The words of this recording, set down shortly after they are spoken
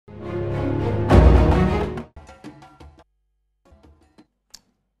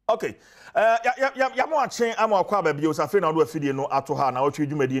Okay. Ya mo achen ama akwa ba bi o safe na do afidie no ato ha na otwe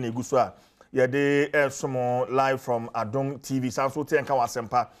dwumadi na eguso a ye de somo live from Adom TV so te nka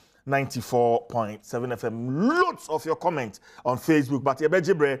wasempa 94.7 FM. Lots of your comments on Facebook, but ye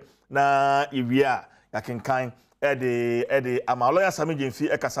bejibre na iwia ya kenkan ede ama lawyer Sammy Gyamfi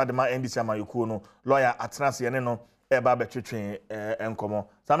ekasa de ma NDC ama yokuo no lawyer atranse ye ne no eba betwetwe enkomo.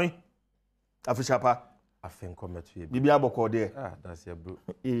 Sammy afishapa Afenkometu Bibi aboko de. that's your bro.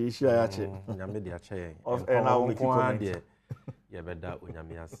 Ishia ya che. Nyame de ache. Of na we keep comment. Ye beda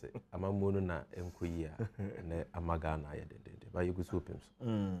onyame ase. Amamunu na enkoyi a ne amaga na ye de. Ba you go so pems.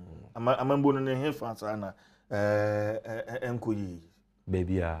 Amamunu ne hefa sa na enkoyi.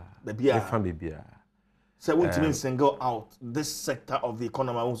 Baby a. Fan baby a. So we to single out this sector of the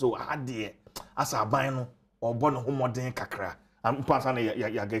economy also hard there as a ban no or born homoden kakra. I'm passing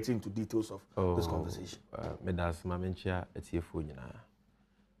you're getting into details of this conversation. Medas mamenchia etiefo nyina.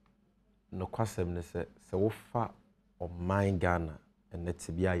 No kwasem ne se wo fa o mind Ghana and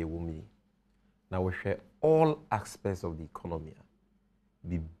netibia ye wumi. Na we hwe all aspects of the economy.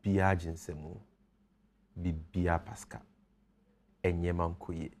 Bibia jinsemu. Bibia paska. Enyema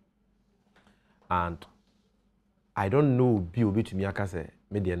nkoye. And I don't know bi obi tumi aka se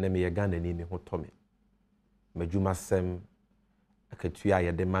me de na me ye Ghana ni me ho to me. Madwuma sem akatua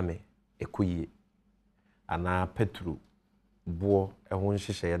ye de mame ekoyie ana petro bo ehon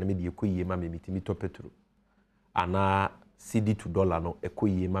hyehyɛ ya na me de ekoyie mame mitimi to petro ana cedi to dollar no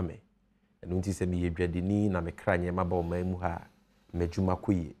ekoyie mame eno nti sɛ me ye dwadeni na me kranye maba o man mu ha madwuma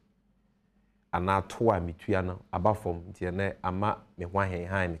koyie ana to a mitua no abafom nti na ama me ho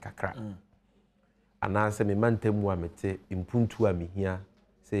ahen me kakra ana sɛ me mantamu a mete impuntu a mehia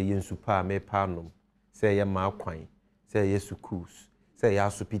sɛ ye nsupa a me pa nom sɛ ye ma kwan sɛ ye schools sɛ ye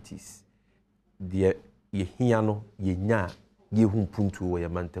asupitis de ye hia no ye nya ye hu puntu wo ye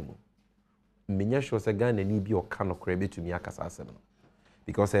mantamu menya sure sɛ Ghana ni bi o ka no kora betumi akasa asɛm no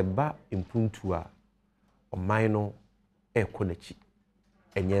because eba impuntu a ɔman no ɛkɔ n'akyi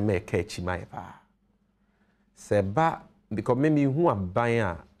enye ma ɛka akyi ma yɛpa sɛ ba because me hu aban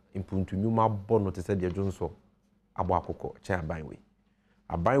a impuntu nyuma bɔ no te sɛ de dwonso abɔ akokɔ kyɛ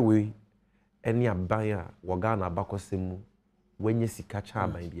aban we any abaya wagana bakosemu wenye sika cha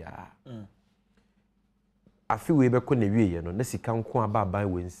aban bia afi we be ko na wie ye no na sika nko aba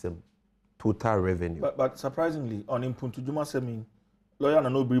aban we nsem total revenue but surprisingly on impuntu juma semi lawyer na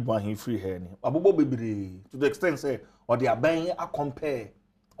no bri bo ahin free hair ni abobo bebre to the extent say or the aban a compare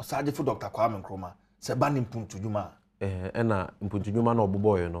osaje for Dr. Kwame Nkrumah se ba impuntu juma na impuntu juma na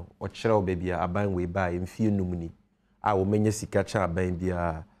obobo ye no o kire o bebia aban we ba mfie num ni a wo menye sika cha aban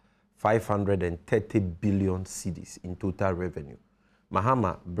bia 530 billion cedis in total revenue.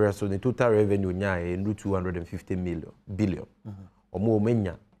 Mahama Breso the total revenue nya 250 billion. Omo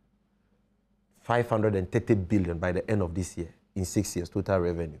menya 530 billion by the end of this year in 6 years total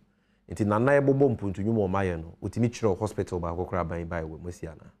revenue. Inti nana ebobo mpuntu nyumo maye no utimi chiro hospital ba kokora ban we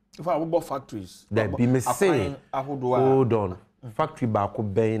mosiana. If I abo factories there be me say hold on factory ba ko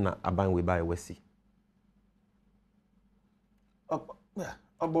ben na aban we ba wasi. Yeah.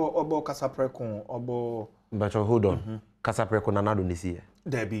 Obo kasaprekon obo but hold on kasaprekon na nado nisi here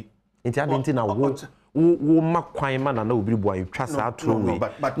there be inti adenti na wo makwan ma na obi bo ayetwa sa atro we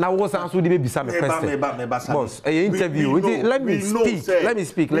na wo san so de be bisa me question boss interview let me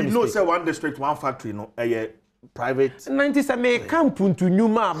speak we know say one district one factory no private 90 me kampuntu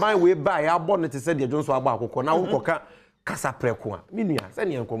nyuma ban we ba ya abo no te se de jonso abo akokọ na wo koka kasaprekon a menua se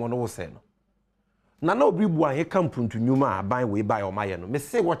ne enkomo no wo se no na obi bu ahe kampuntu nyuma aban we ba o maye no me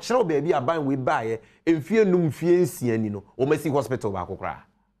se wo kire baabi aban we ba ye emfie num fie nsia ni no o masi hospital ba kokra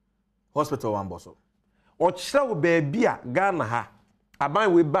hospital one bosso o kire baabi a Ghana ha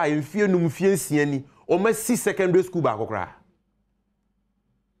aban we ba emfie num fie nsia ni o masi secondary school ba kokra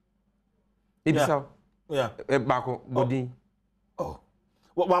ibisa ba ko bodin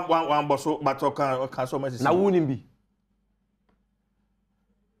one bosso but can so message na woni bi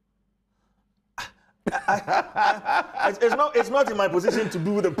it's not in my position to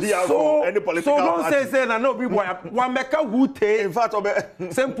do the PR for any political party. So don't say na no be boy one make who take in fact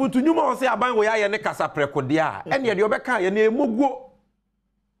simple to nyuma say aban we ya ne kasa preko dia ene ye obeka ye na emuguo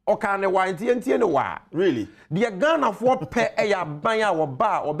oka ne wa ntie ne wa really the Ghana for pe e ya aban a wo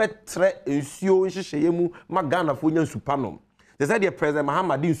ba obetre ensuo nhyehyeye mu ma Ghana for nya nsupanom they said the President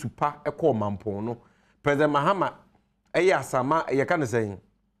Mahama din supa e ko mampon no President Mahama e ya sama ye ka ne say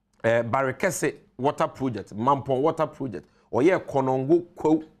Barekese water project, Mampon water project, or ye Konongo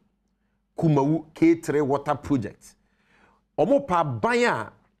Kumawu K3 water project. Omo pa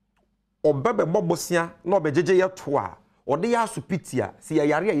banya or bebe bobosia no be jeje ya toa or they are supitia, see a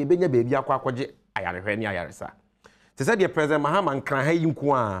yari, a benya baby, a quaquaje, I are any ayarisa. They said, the President Mahama and Krahe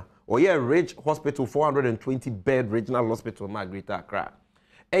Yunkwa, or yeah, Ridge Hospital, 420-bed regional hospital, Margarita Accra.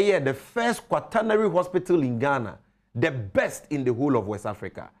 The first quaternary hospital in Ghana, the best in the whole of West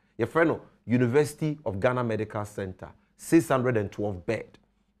Africa. Your friend, University of Ghana Medical Center, 612 bed.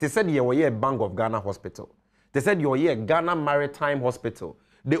 They said you were a Bank of Ghana Hospital. They said you were a Ghana Maritime Hospital.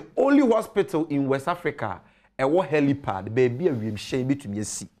 The only hospital in West Africa, a helipad, baby, a shame between you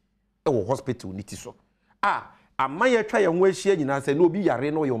see. A hospital, nitiso. A my try and way she and I say, no, be a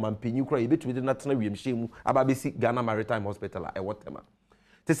reno, your man, pin you cry between the national shame about basic Ghana Maritime Hospital, a whatever.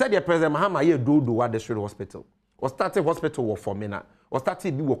 They said the President Mahama here do at the street hospital. Or started hospital or Formena, or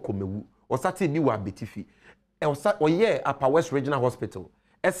started new Komewu, or started new Abitifi, or yeah, Upper West Regional Hospital,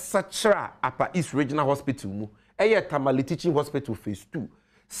 as such Upper East Regional Hospital, a year Tamale Teaching Hospital Phase 2.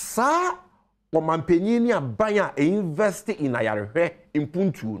 Sa or Mampenini Baya invest in Ayare in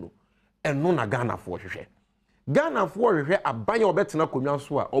Puntuno, and no Ghana for her. Ghana for her a Baya Betina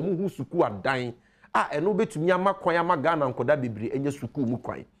Komianswa, or Muhu Suku are dying. And no bet to Miyama Koyama Ghana and Kodabibri and Yasuku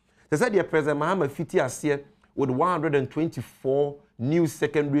Mukwai. They said the President Mahama Fiti as here with 124 new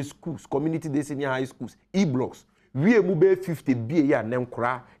secondary schools, community day senior high schools, e-blocks. We mube 50 BA and them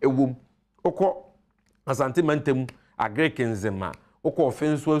cry a womb. Oko Asante Mantem, a Greek in Zema, Oko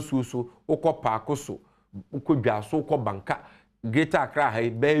Fenswell Suso, Oko Parkoso, Oko Jaso, Oko Banka, Greater Accra,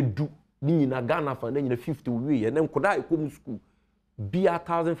 Bedu, Nina Ghana for then 50 we and then Kodai Kum school. Be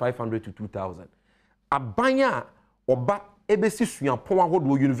 1,500 to 2,000. Abanya oba ebesi suyampon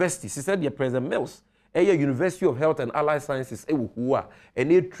ahodo university she said the President Mills University of Health and Allied Sciences huwa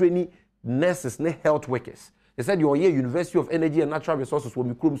and training nurses ne health workers. They said your University of Energy and Natural Resources wo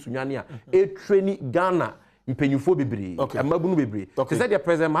mikrom sunyania training Ghana mpenyufo bebre amabunu bebre. They said the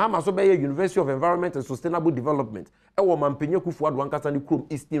President Mahama so be University of Environment and Sustainable Development wo mampenye kufuado ankasa ni krom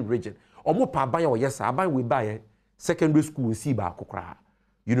Eastern Region. Omo pa abanya wo yesa aban we buy secondary school nsi ba akokra.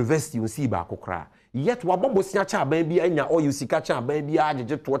 University nsi ba akokra. Yet wabombo sia cha aban bia anya or you sika cha aban bia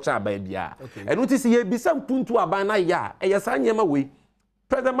ajeje to cha aban bia eno ti se ye bisam puntu aban na ya eyesa nyema we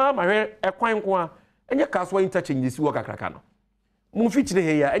President Mahama hwe ekwan ko a enye kaswa interchange si wo kakraka no mu fichire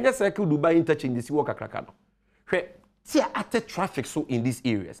he ya enye circle Dubai interchange si wo kakraka no hwe tia ate traffic so in these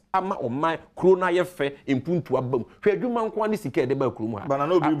areas ama o my corona ye fe impuntu abam hwe adwuma nko ani sika de ba kurum ha bana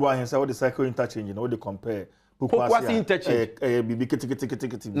no bi bo ahensa wo the circle interchange no we compare Pokwasi interchange. Bibi kiti.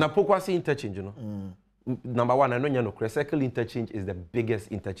 Na Pokwasi interchange, you know. Number one, I know you know, Circle interchange is the biggest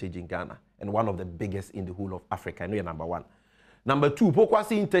interchange in Ghana and one of the biggest in the whole of Africa. I know you're number one. Number two,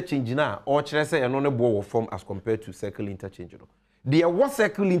 Pokwasi interchange now, or say another ball form as compared to Circle interchange. You know. There was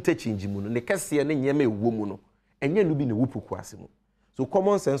Circle interchange, you know, the case here, nyeme woman, and you be no Pokwasi. So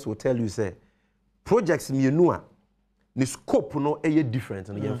common sense will tell you, say, projects you know, the scope no different,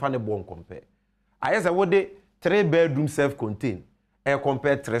 and you find a ball compare. I say what they 3-bedroom self-contained, and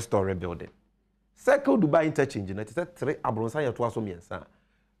compare 3-story building. Circle Dubai interchange, it said 3 abronsa ya tuaso miensa.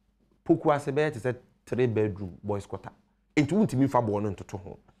 Pokwasi be it said 3-bedroom boys quarter. Into untimi fa bo no ntoto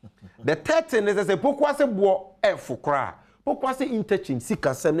ho. The third thing is say Pokwasi bo fukra. Pokwasi interchange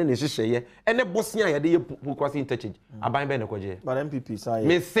sika sem ne hyehyeye ene bosia ya de Pokwasi interchange. Aban be na kwaje. But MPP say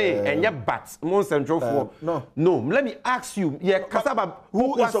me say enye bat mon central for no let me ask you kasaba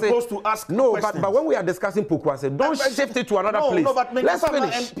who is supposed to ask no but when we are discussing Pokwasi don't shift it to another place. No, but let's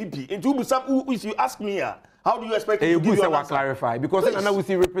finish. MPP into some if you ask me how do you expect me to give you an answer? Clarify because then I will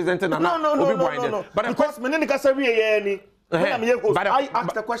see representing no. But because menene kasa we any but I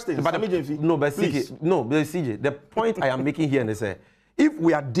ask the questions. But CJ, the point I am making here is if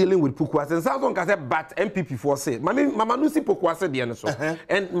we are dealing with Pokwasi, and someone can say, but MPP for say, Mama no see Pokwasi there so.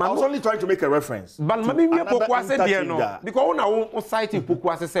 And I was only trying to make a reference. But Mami Pokwasi there no, because on citing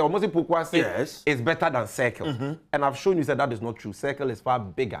Pokwasi say, almost Pokwasi is better than Circle, and I've shown you that that is not true. Circle is far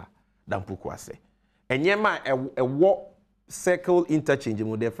bigger than Pokwasi, and yema a what Circle interchange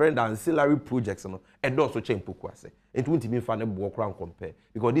with their friend ancillary projects, and also change Pokwasi. It won't even find a walk around compare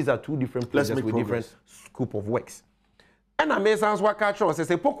because these are two different projects with different scope of works. And I may sound what catch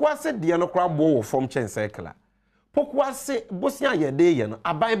say Pokwasi the no crab ball from Chen Circle. Pokwasi Bosnia ye day no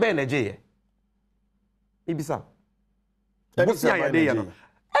abai be na je ye. Ibisa. Bosnia ye day no.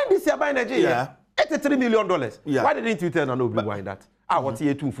 NDC abai na je ye. $83 million. Yeah. Why didn't you tell Nnawotwe why that? What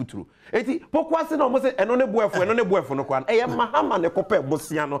ye too futuru. Eti Pokwasi no mo say eno ne boefo no kwan. Mahama ne kope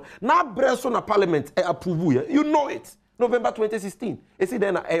Bosnia no. Na breso na parliament approve ye. You know it. November 2016. Esi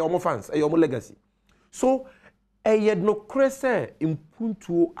then omo fans, omo legacy. So no crese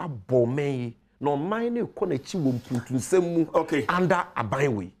impuntu abome no mine ko na chi wo mpuntu nsemu under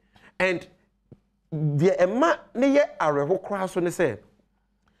abanwe. And the Emma ne areho kra so ne say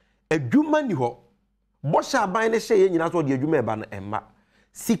adwuma ni ho bosha aban ne hye nyina so de adwuma eba no Emma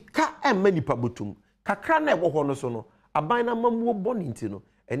sika emma nipa botum kakra na ebo ho no so no aban na mamuo boni nti no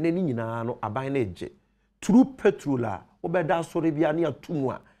enne ni nyina no aban na eje true petrol a obeda sore bia na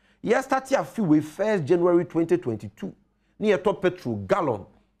atumu a ye start a fi we 1st January 2022 ni top petrol gallon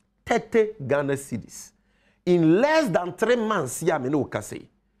 30 Ghana cedis in less than 3 months ya me no kase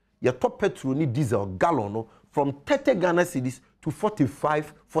your top petrol ni diesel gallon no from 30 Ghana cedis to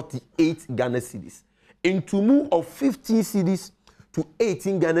 45 48 Ghana cedis into move of 15 cedis to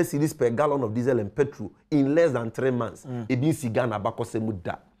 18 Ghana cedis per gallon of diesel and petrol in less than 3 months ebi si Ghana bakose mu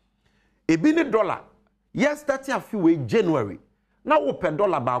da ebi ni dollar yes that a few January na wo per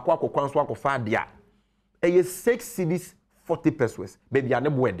dollar ba akwa so akofa dia eye 6 cedis 40 pesos baby ane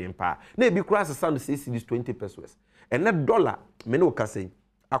bo edin pa na ebi kura sesa no 6 cedis 20 pesos and that dollar me no ka say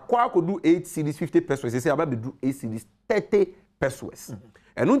akwa akodu 8 cedis 50 pesos say aba be do 8 cedis 30 pesos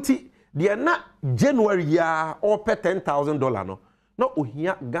eno nti de na January ya o per $10,000 no na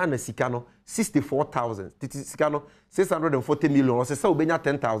ohia Ghana sika no 64,000 titi sika no 640 million o say obenya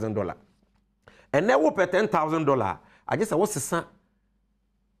 $10,000 and now wo per $10,000 I just was sesa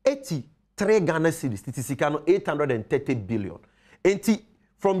 83 Ghana cedis titi sika no 830 billion enti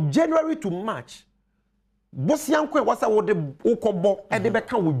from January to March bosiankwe wasa wo de ukobo e de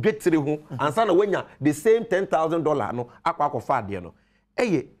beka wo dwetire ho ansa na wanya the same $10,000 no akwa de no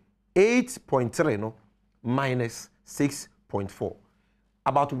eye 8.3 no minus 6.4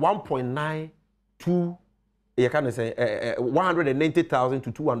 about 1.92 you can say 190,000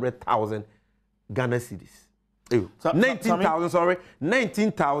 to 200,000 Ghana cedis 19,000 sorry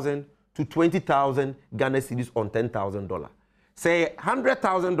 19,000 to 20,000 Ghana cedis on $10,000 say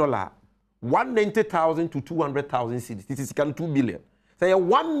 $100,000 190,000 to 200,000 cedis. This is 2 billion. Say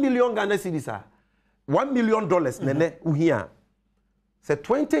 1 million Ghana cedis are $1 million nene uhia. Say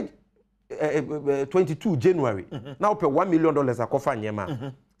 22 January. Now pay $1 million akofa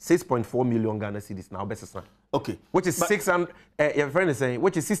nyema. 6.4 million Ghana cedis now best. Okay. Which is 600 your friend is saying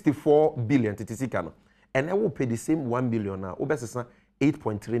which is 64 billion TTC. And I will pay the same 1 billion now. Obest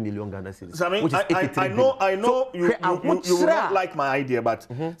 8.3 million Ghana cedis. So I know so, you will not like my idea, but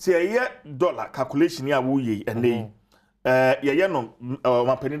see a year dollar calculation here wo ye and ye no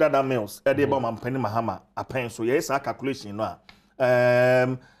mapenida da mills e dey about mapenni mahama apen so ye say calculation no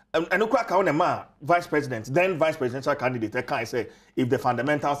and no crack on ma vice president then vice presidential candidate can say if the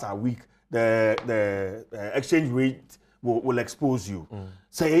fundamentals are weak the exchange rate will expose you.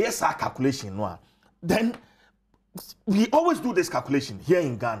 Say yes calculation no then we always do this calculation here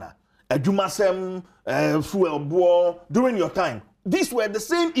in Ghana. Jumasem, fuel board during your time. These were the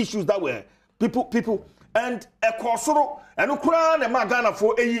same issues that were people and a Kosoro and Ukran and Ghana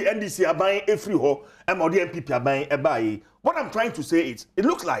for NDC are buying a free ho and the MPP are buying a buy. What I'm trying to say is it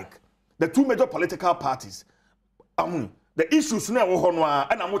looks like the two major political parties the issues now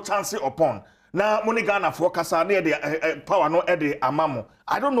and I'm chance upon. Now, money Ghana for Kasa near the power no ede amamo.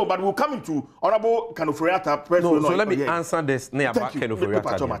 I don't know, but we'll come into Honorable Kanoforiata press. No, so let me answer this near about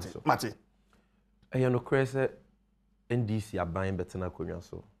Kanoforiata. Mate. No crazy NDC are buying better than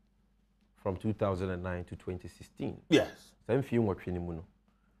so from 2009 to 2016. Yes. Same few more training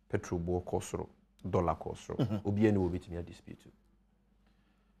petrol bo kosro, dollar kosro. Obi any will be to me a dispute.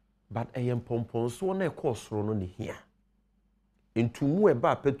 But I am pompon so na kosro no ni here. Into mu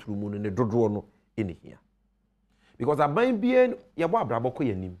eba petrol mu ne dodo no eni hia because aban bie yebo abraboko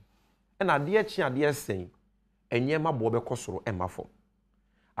yanim e na de chi ade sen enye ma bo be kosoro e ma fom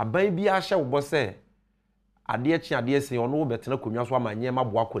aban bie a hye wo se ade chi ade sen ono wo betena konwa so ama enye ma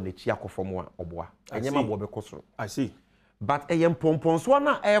bo akonechi akofom a oboa enye ma bo be kosoro I see but eyem pompon so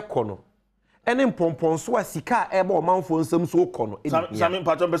na e kono ene pompon so asika e ba o manfo nsam so kono Sammy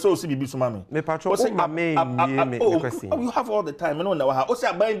patron be so si bibi so mami me patron o ma me me question you have all the time no na wa o say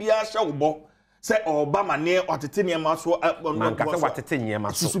aban bia hye wo bo say Obama ne otete ne ma so man ka say watete ne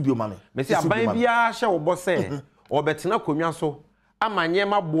ma so bio mami me say aban bia hye wo bo say o betena konwa so ama nye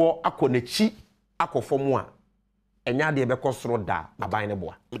ma bo akonachi akofom a enya de be kosoro da aban ne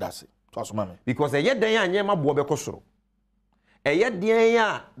boa that's it to so mami because eye den ya nye ma bo be kosoro eye den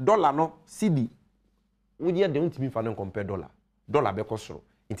ya dollar no cedi wo je den ntimi fa no compare dollar be kosoro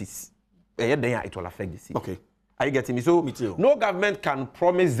it is eye den ya it will affect the cedi. Okay, are you getting me? So no government can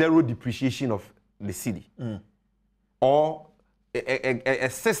promise zero depreciation of the cedi or a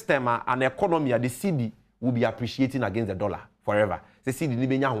system an economy the cedi will be appreciating against the dollar forever. The cedi ni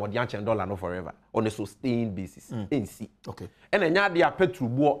benya ho de dollar no forever on a sustained basis. NC. Okay. And enya de petrol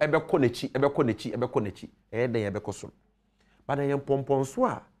bo ebe konechi eye den ebe kosoro. But I am pompon so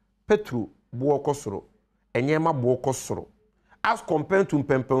a petrol boɔ kɔ soro ɛnyɛma boɔ kɔ soro as compared to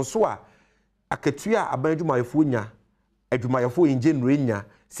mpɛmpɛnso a akatua aban adwumayɛfoɔ nya adwumayɛfoɔ engineer nya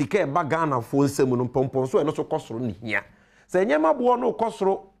sika ɛba Ghanafoɔ nsɛm no mpɔmpɔnso ɛno so kɔ soro ne hia sɛ ɛnyɛma boɔ no kɔ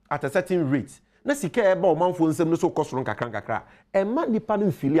soro at a certain rate na sika ɛba ɔmanfoɔ nsɛm no so kɔ soro nkakra ɛma nipa no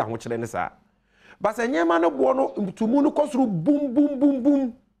mfili ahokyerɛ ne saa ba sɛ ɛnyɛma no boɔ no ntumu no kɔ soro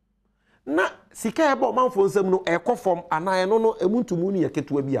boom na sika ɛba ɔmanfoɔ nsɛm no ɛkɔ fam anaa ɛno no ɛmu ntumu no yɛ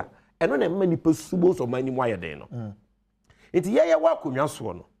ketewa bi a ɛno na ɛma nipa subo so ɔman ni mu ayɛ den no nti yɛyɛ wɔ akonnwa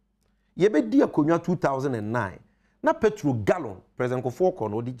soɔ no yɛbɛdi akonnwa 2009 na petrol gallon president Kofoɔ kɔ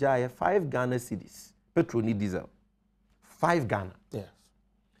no odi gya 5 Ghana cedis petrol ni diesel 5 Ghana yes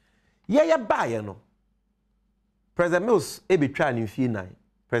yɛyɛ baayɛ no president Mills ebetwa ne mfie 9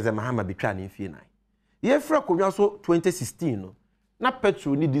 president Mahama betwa ne mfie 9 yɛfra akonnwa so 2016 no na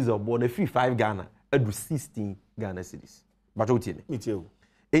petrol ni diesel bɔ na free 5 Ghana adu 16 Ghana cedis bato tie me tie o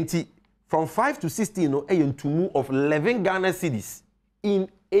enti from 5 to 16 no a ntumu of 11 Ghana cedis in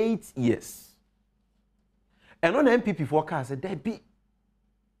 8 years. And on MPP forecast said there be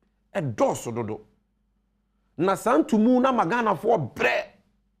a doso dodo. Na santumu na magana for bre.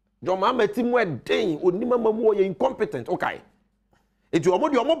 Joma metimu e den onima mamu ye incompetent. Okay. It you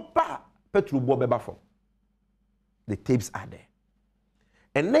omodi omo ba petrol bo beba from. The tapes are there.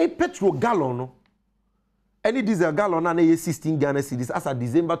 And na petrol gallon no any diesel gallon na 16 Ghana cedis as of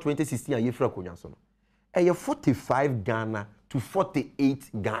December 2016 a yefra konwa so no. E 45 Ghana to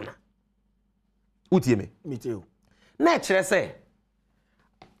 48 Ghana. Utie me. Me too. Na chere say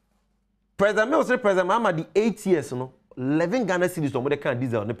President Mills President Mahama the 8 years no 11 Ghana cedis on the can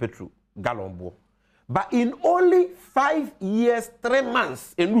diesel ne petrol gallon bo. But in only 5 years 3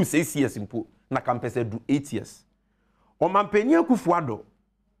 months and lose 6 years impo na campese do 8 years. O mampeni Akufo-Addo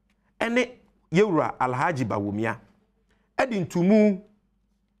ene Yewura Alhaji Bawumia edin tumu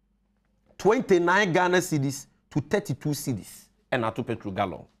 29 Ghana cedis to 32 cedis and ato petrol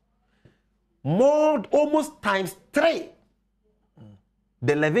gallon. More almost times 3.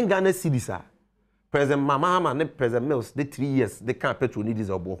 The 11 Ghana cedis are President Mahama and President Mills the 3 years they can't petrol need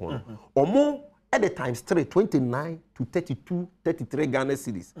diesel bo ho. Or more at the times 3 29 to 32 33 Ghana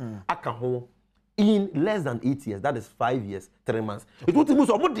cedis aka ho in less than 8 years. That is 5 years 3 months. It would move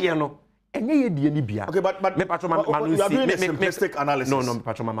omo de no enye ye de ni bia. Okay, but you are doing a simplistic analysis. No,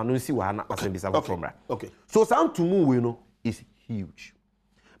 patro manunsi wa na asembisa from right. Okay. So sound to move we know is huge.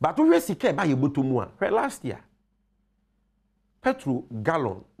 But we see care by botomu a last year petrol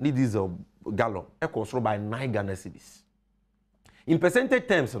gallon ni diesel gallon e control by 9 Ghana cedis. In percentage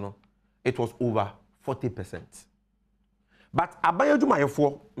terms no it was over 40%. But abayo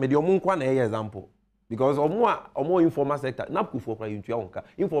jumayefo me de omo nkwa na example because omo informal sector na Akufo kwa yintua wonka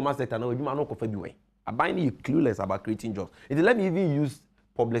informal sector na adwuma no kofa bi we aban ni clueless about creating jobs. Let me even use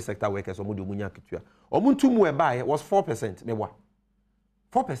public sector workers omo de omunya ketua omo ntumu e bae was 4% me wa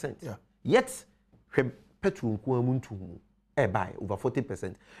 4%. Yeah. Yet petrol nko amu ntumu e bae over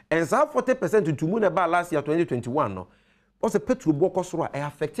 40%. And so 40% ntumu na ba last year 2021 no was a petrol bo kosoro e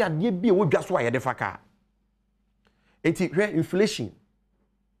affect ade bi e wodwa so aye de faka. Enti inflation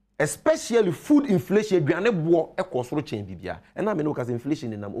especially food inflation aduane bo e kosoro chen bibia. And na me no cause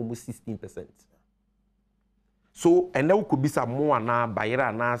inflation in almost 16%. So and now could be some more na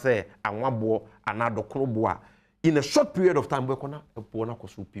bayira na say anwa bo ana dokoro bo a in a short period of time we kona epo na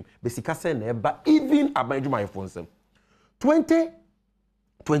kosoro pim besika say na eba even abanju my phone sem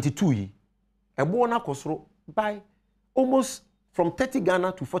 2022 yi ebo na kosoro by almost from 30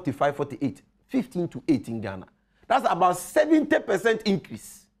 Ghana to 45 48 15 to 18 Ghana. That's about 70%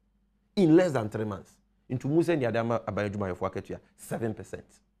 increase in less than 3 months. Into Musa and Yadama Abayajuma of Wakatia, 7%.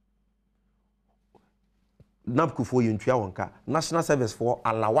 Napku for you National Service for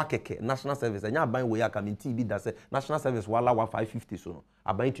Alawakeke, National Service, and you're buying way in TV that say National Service Wala 550 so.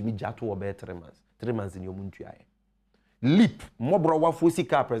 I'm buying to me Jato about 3 months. 3 months in your Muntia. Leap, Mobra wa Fusi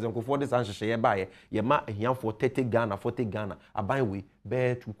car president for this answer share buy, ye ma here for 30 Ghana, 40 Ghana, a buying way,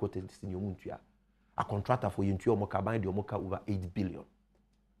 bear 2 quarters in your Muntia. A contractor for you into your moka buying your moka over 8 billion.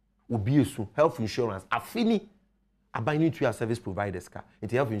 Ubi soon health insurance, a fini, a buying into your service providers car,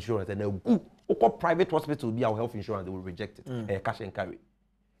 into health insurance, and a good private hospital will be our health insurance, they will reject it. Cash and carry.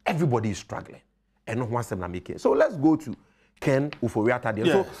 Everybody is struggling. And no one to make it. So let's go to Ken Uforiata.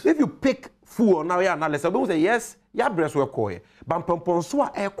 Yes. So if you pick full now, yeah, analysis, we say yes, yeah, breast work coy, but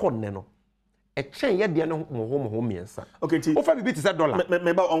Pomponsua air con neno. A chain yet the home yes. Okay, over the bit is $1.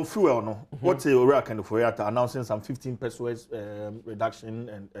 Maybe on fuel no. What's a real kind of Uforiata announcing some 15 pesos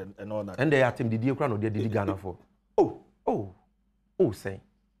reduction and all that. And they are the deal crown or they did Ghana for. Say.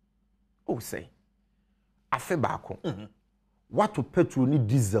 Afe baako. What to petrol ni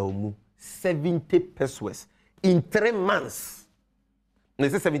diesel mu 70 pesos in 3 months. They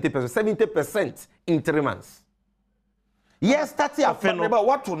say 70 pesos, 70% in 3 months. Yes, that's a phenomenon. But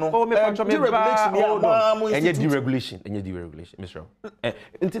what to know? Oh, me deregulation. Any deregulation, Mr.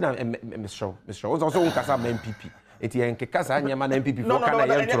 Intina, Mr. Also, Casa MPP. It is Casa and Yaman MPP. No,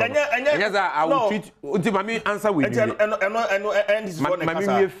 I will treat. Ultimately, answer with you.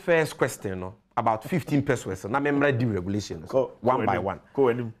 My first question about 15 pesos. Now, member deregulation one by one.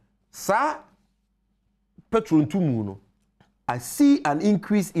 Sir, petrol to I see an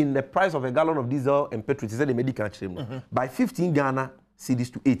increase in the price of a gallon of diesel and petrol, the medical chamber, by 15 Ghana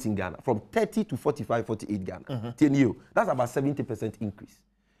cedis to 18 Ghana, from 30 to 45, 48 Ghana. 10 years. That's about 70% increase.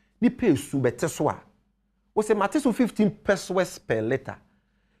 The pay is better. What's a matter of 15 pesos per liter?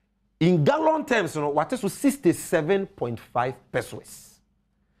 In gallon terms, what is 67.5 pesos?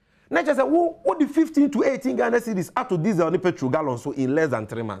 Now, just say, what the 15 to 18 Ghana cedis out to diesel and petrol gallon so in less than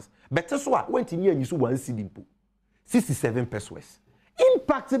 3 months? Better so went in here and you saw 1 cedi. 67 pesos.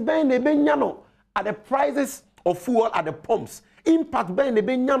 Impact ben ne benyano at the prices of fuel at the pumps. Impact ben ne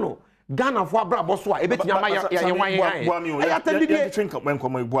benyano Ghana for bra boswa ebeti nyama ya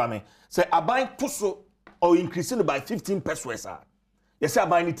say aban puso or increasing by 15 pesos. You say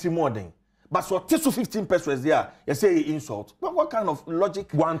aban it more than. But so 15 pesos there, you say insult. But what kind of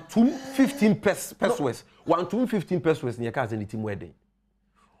logic? 15 pesos. 15 pesos in your case anything more than.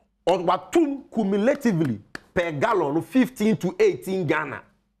 Or what cumulatively per gallon 15 to 18 Ghana.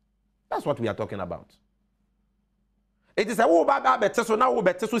 That's what we are talking about. It is a better so now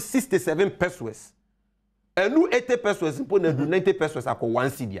better so 67 pesos. And new 80 pesos important 90 pesos are 1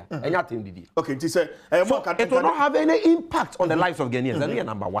 cedi. Okay, it is so it will not have any impact on the lives of Ghanaians. That's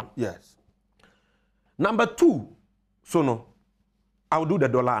number 1. Yes. Number 2, so no, I'll do the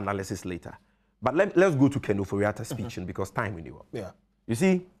dollar analysis later. But let's go to Nnawotwe's speech because time we know. Yeah. You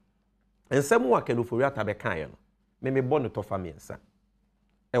see, and someone can for your tabekan, me born to famiensa.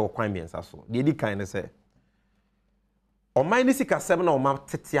 E wo kwan miensa so. The edi kan say, o man ni sika 7 na o ma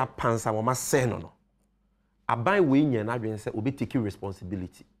tetia pansa o ma se no. Aban we nya na dwen say obi take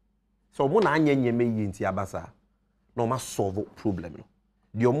responsibility. So mo na anya nya me yi nti abasa. Na o ma solve problem no.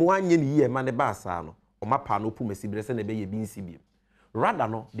 De o mo anya ni ye ma ne ba asa no. O ma pa no pu mesibre se na be ye bi nsi bi. Rather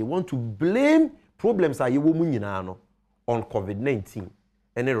no, they want to blame problems are ye wo mu nyina no on COVID-19.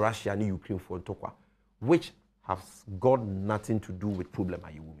 Any Russia and Ukraine for Tokwa, which has got nothing to do with problem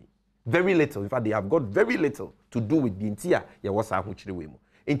ayewumi. Very little. In fact, they have got very little to do with the entire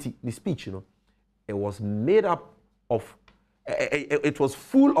the speech, it was made up of it was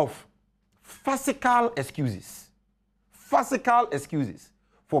full of farcical excuses. Farcical excuses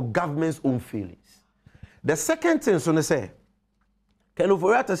for government's own failings. The second thing, so they say,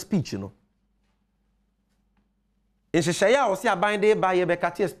 Nnawotwe's speech, in Shaya or see a binding by a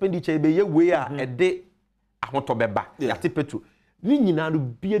becati expenditure be ye way a day I want to be back. Ya tipetu. Ni na no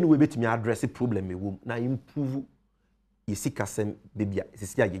be any way betimi address problem me wom na improve yesika sem bebia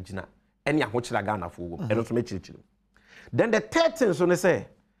sisi agina ene ahokyira Ghana for wom e no so mechirichiri. Then the third thing so ne say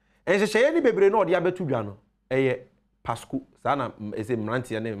en Shaya ni bebre no de abetu dwa no eye Pasco sana ese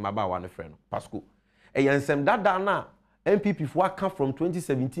mrantie ne mabawa ne frɛ no Pasco eye nsem dada na MPP for aka from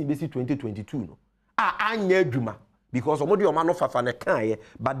 2017 besi 2022 no anya adwuma. Because somebody or man of a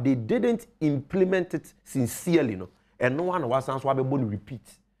but they didn't implement it sincerely, and no one was answer to repeat.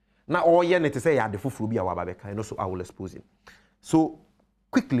 Now all you need to say the full be our babeka, and also I will expose him. So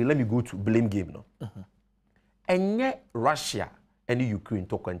quickly, let me go to blame game now. And yet Russia and Ukraine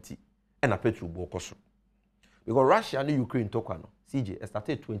talk anti and a petrol bokoso. Because Russia and Ukraine talk no CJ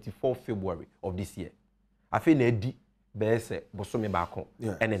started 24 February of this year. I feel Nedi Bese Bosome Bako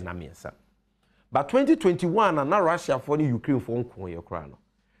and then Namiensa. But 2021 and now Russia for the Ukraine for Ukraine.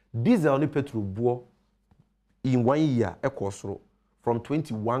 Diesel and petrol bought in 1 year from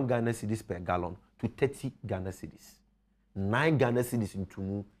 21 Ghana cedis per gallon to 30 Ghana cedis. 9 Ghana cedis in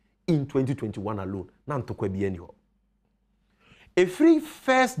 2021 alone. Nantokwe bienyo. A free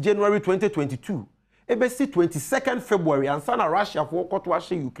 1st January 2022. Ebesi 22nd February and sana Russia for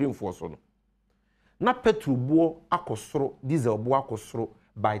kotwashe Ukraine for so. Na petrol bought akosro, diesel bought akosro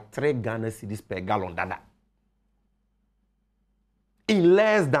by 3 Ghana cedis per gallon dada. In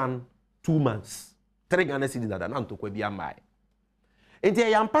less than 2 months. 3 Ghana cedis dada. Nanto kwe biya mai.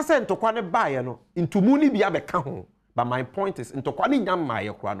 Enti ya mpasa ntokwa ne baye no. Intumuni biya beka ho. But my point is, ntokwa ni nyam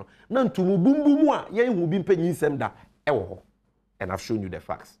mai kwa no. Na ntumu bumbumu a ye hu bi mpe nyinsem da ewo ho. And I've shown you the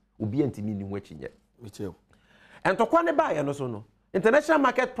facts. Ubi entimi ni nwechi nye. Micheo. Ntokwa ne baye no so no. International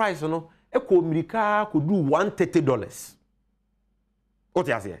market price no eko America could do $130. What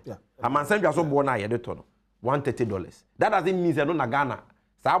you say? Yeah. A man send you so born na $130. That doesn't mean no na Ghana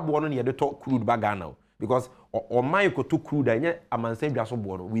Sa bono ne yede to crude ba Ghana because o man ko to crude anye amansan dwa so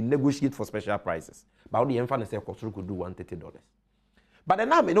bono we negotiate for special prices. But the emfa na say kosoro could do $130. But the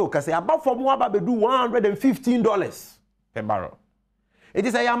now me know can say about from one ba do $115 per barrel. It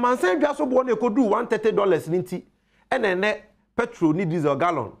is a amansan dwa so bono could do $130 ninti ene petrol ni diesel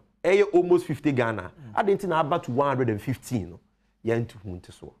gallon almost 50 Ghana. I didn't know about 115 no. Ya ntu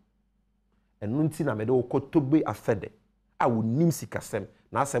hunte so. Enu nti na me de okotobe afede. A wo nim sikasem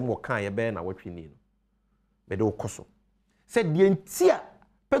na asem wo kan ye be na watwe ni no. Me de okoso. Se de nti a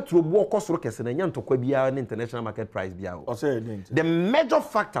petrol bo okosoro kese na nya ntokwa bia na international market price bia o. The major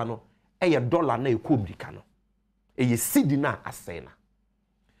factor no e dollar na ekobirika no. E cedi na asena.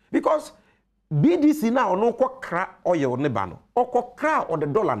 Because BDC na ono kwakra oil ne ba no. Okokra o the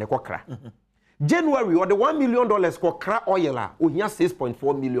dollar ne kwakra. January or the $1 million kwakra oil a ohia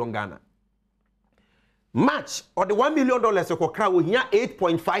 6.4 million Ghana. March or the $1 million kwakra ohia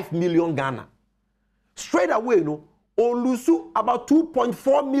 8.5 million Ghana. Straight away no olusu about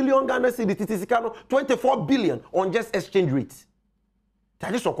 2.4 million Ghana cedi titikano 24 billion on just exchange rate.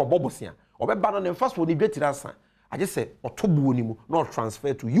 Tadi so ko bobosia. Obeba no ne first for the great rasa. I just say otobu onimu not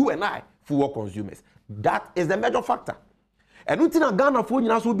transfer to you and I full consumers. That is the major factor. And untina Ghana for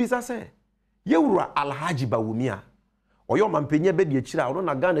nyina so bisa say Yewura Alhaji Bawumia oyo mampenye be de chira ono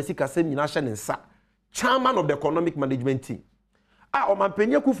na Ghana sika sem nyina hye ne nsa chairman of the economic management team o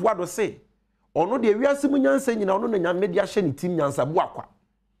mampenye Kufuado say ono de wiase mu nyansa nyina ono na nyame de hye ne team nyansa bo akwa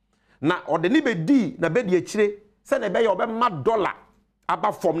na ode ni be di na be de chire se na be ye obe ma dollar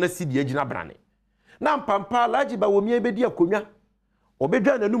aba form na si de agina brane na mpampa Alhaji Bawumia be di akonwa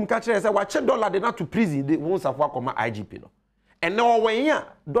obedwa nanum ka kire se wa che dollar de na to prison de won safo akoma IGP no ene owen ya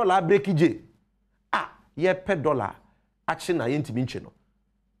dollar break je ye per dollar achi na yentimi nche no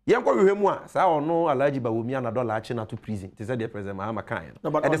ye nko hwehwemu a sa ono Alhaji Bawumia na dollar achi na to prison te say the president Mahama kan no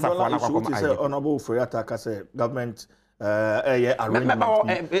e de safo na kwakoma say honorable Furiata ka say government arrangement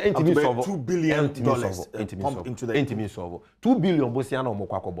 $2 billion into the intimi solve $2 billion bosia na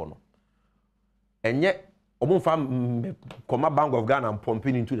omokwa akobo no enye omumfa koma Bank of Ghana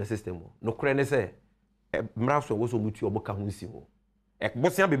pumping into the system no kure ne say mraso wo so mutu oboka ho nsi ho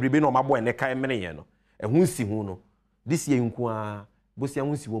bosia bebrebe na omabo ene kan mene ye no ehun si hu no this year nko a bosia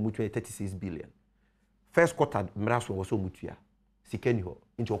hu si wo mutu 36 billion first quarter mraso wo so mutu ya sikeni ho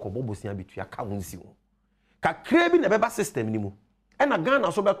nti okobo bosia bitua ka hu si hu ka krebi na beba system ni mu e na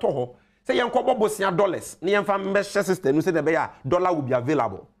Ghana so beto ho say yen kobo bosia dollars na yen fa mbehye system no say na be ya dollar will be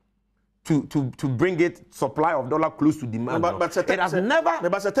available to bring it supply of dollar close to demand. But it has never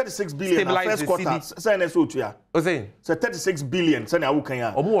but 36 billion first quarter say na so tuya. O say 36 billion say na wukan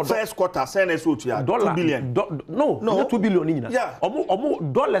ya. First quarter say na so tuya 2 billion. No 2 billion ni na.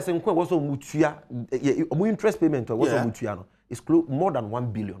 Omo dollars nko wo so mutua omo interest payment wo so mutua no is more than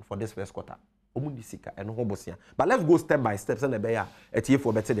 1 billion for this first quarter. Omo di sika eno ho bosia. But let's go step by step say na be ya etie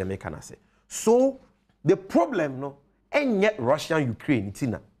for better the make na say. So the problem no enye Russian Ukraine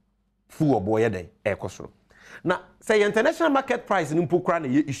tina fu oboye den ekosoro na say international market price ni mpokra na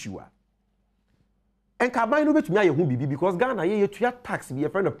ye issue a enka ban no betumi aye hu bibi because Ghana ye tua tax be a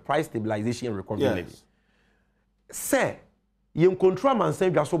friend of price stabilization and recovery levy say ye control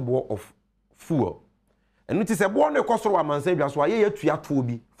mansan dwa so bo of fuel and it is a bo no ekosoro wa mansan dwa so ye tua to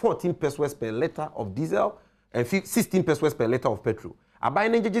bi 14 pesos per liter of diesel and 16 pesos per liter of petrol aban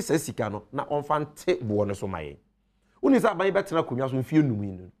na jeje say sika no na onfante bo no so maye unisa aban betena konwa so mfie num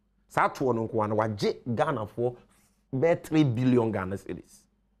yin sa to no nko na waje Ghana for be 3 billion Ghana cedis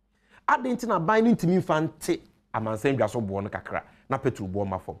adenti na ban ni ntimi fante amansan dwa so bo no kakra na petrol bo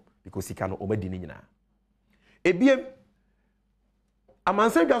ma fom because sika no omadi ni nyina ebiem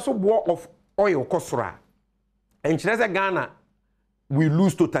amansan dwa so bo of oil kosora enchireze Ghana we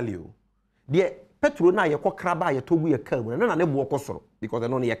lose totally the petrol na ye kokra ba ye togu ye kam na ne bo kosoro because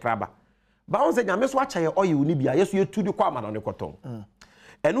no ye kraba ba on se nyame so acha ye oil ni bia yeso ye tudi kwa amana ne koton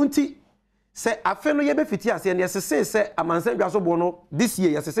enu nti se afe no ye be fiti ase ne se amansan dwa so bo no this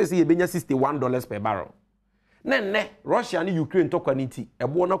year ye se ye benya $61 per barrel ne Russia ni Ukraine to kwa nti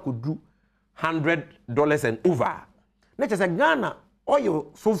ebo na kodu $100 and over na che se Ghana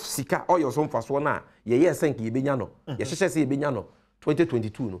oil so sika oil so mfaso na ye senk ye benya no ye hye se ye benya no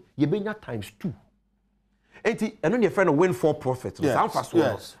 2022 no ye benya times 2 enti eno ne friend win for profit so mfaso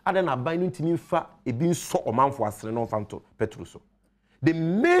no adan na ban no ntimi fa ebi nso omanfo asere no fanto petrol so. The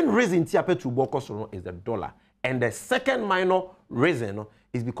main reason tia petrol bokosoro is the dollar, and the second minor reason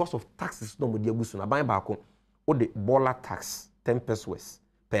is because of taxes no modi agusu na ban baako o the boiler tax 10 pesos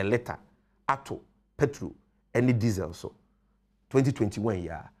per liter ato petrol any diesel so 2021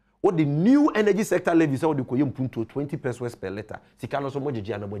 year Or the new energy sector levies or the koyem punto 20 pesos per liter. Sika no so mo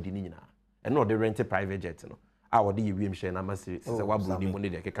jeje anabo di nyina. And no the rent private jet no. Our the wiem share na masi se wa bro money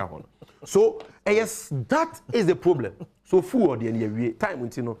de keka ho. So yes, that is the problem. So full the na time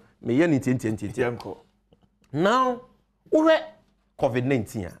unti no me ye ni nti. Now, ure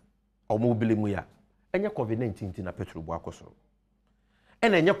COVID-19 a omo bele mu ya. Enye COVID-19 na petrol bo akoso.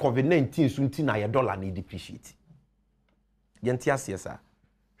 And enye COVID-19 so nti na ye dollar na depreciate. Yenti asiesa.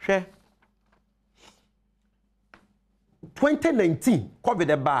 Hwe 2019 COVID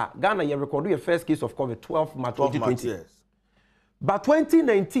eba Ghana ye record your first case of COVID 12 March 2020. Yes. But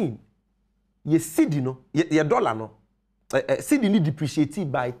 2019 ye cedi no ye dollar no cedi ni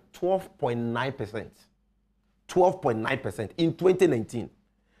depreciated by 12.9%. 12.9% in 2019.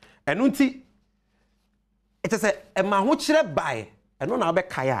 And unti it is a ma ho kire buy eno na be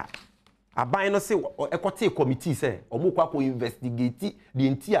kaya aban no say ekote committee say omo kwa investigate the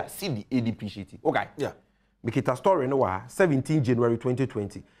entire cedi depreciate. Okay. Yeah. Make it a story no 17 January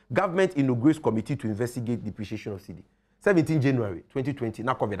 2020. Government inaugurates committee to investigate depreciation of cedi. 17 January 2020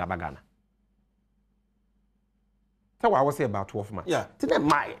 na COVID abagana. That's what I was saying about 12 months. Yeah. Today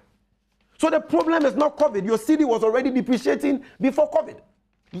my. So the problem is not COVID. Your cedi was already depreciating before COVID.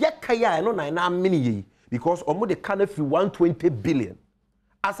 Yet kaya no na many because almost the can of 120 billion.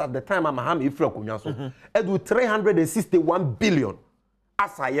 As at the time Maham Ifra Kunyaso, edu 361 billion.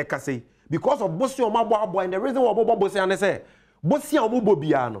 As I say, because of Bosi Omabo and the reason why Bosi and say Bosi Omubo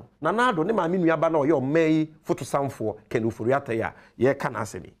Biano, Nanado, Nema Minuabano, your May photo sound for Kenufuriata ya, ye can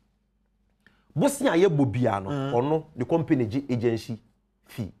answer me. Bosi Aye Bobiano, or no, the company agency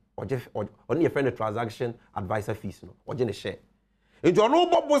fee. Or only a friend transaction advisor fees, no, or just share. And you know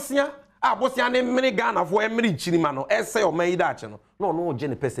Bosia, Bosia name many Ghana for every Chinimano, essay or made that, no,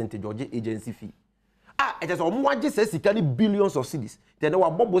 Jenny percentage or agency fee. It is almost just says billions of cedis. Then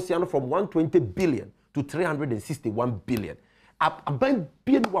our Bobosiano from 120 billion to 361 billion. A bank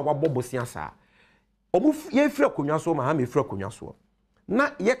being what Bobosian sa. Omuf ye free kunyaso, Mahami free kunyaso.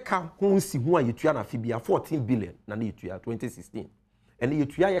 Na ye ka hunsi huan yutuana fibia 14 billion na ni yutuya 2016. And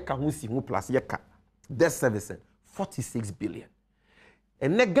yutuya ye ka hunsi hu plus ye ka debt service 46 billion.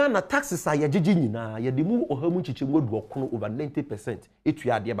 And ne Ghana taxes are yajiji nyina ye de mu ohamu chichimwo du okono over 90%.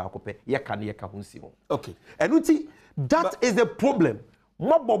 Etuya de ba kope ye ka ne ye ka hunsi hu. Okay. And uti that is the problem.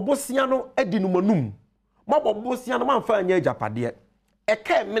 Mabobosia no edi no manum. Mabobosia no manfa anya japade.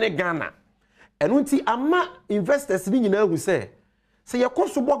 Eke mene Ghana. And uti ama investors ni nyina hu say ye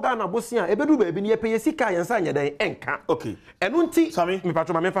koso bo Ghana bosia ebedu ba bi ne ye peye sika yensa anya dan enka. Okay. And uti Sammy me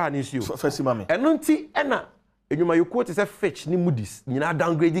patro ma me fa ni issue. First mama. And uti ena enyuma you quote say Fitch ni Moody's nyina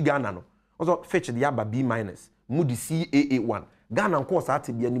downgrade Ghana no. Also Fitch the aba B-, Moody's CAA1. Ghana nko sa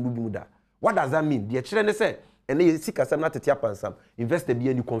ate bia ni mu da. What does that mean? The children say and they seek a seminar to Tiapansam, invest a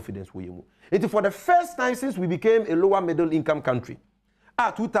any confidence for you. It is for the first time since we became a lower middle income country.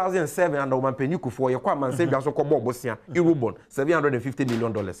 2007 and Oman Penuku for your man said also come Bosia, Eurobond, $750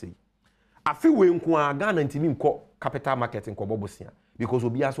 million. I feel we Ghana and Timim capital market in Kobobosia because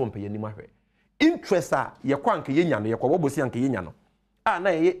we are so pay any matter. Interest are your quank yen, your Kobobosia and Kenyano.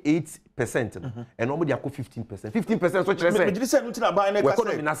 Na 8% and nobody are 15%. 15% so you say nothing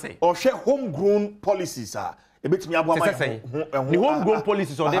about or share homegrown policies are a bit me about the homegrown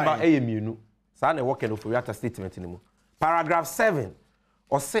policies or they by AMU. So na work for your statement anymore. Paragraph 7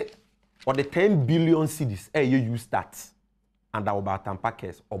 or say or the 10 billion cedis you use that and about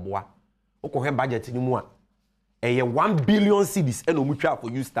tampakes or boa. Oko he budget anymore. 1 billion cedis and no for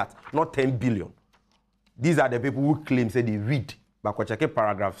use that, not 10 billion. These are the people who claim say they read. But we check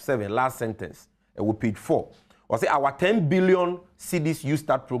paragraph 7, last sentence, we page 4. Or say our 10 billion cedis Youth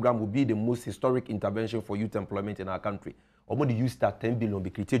Start program will be the most historic intervention for youth employment in our country. Or more the Youth Start 10 billion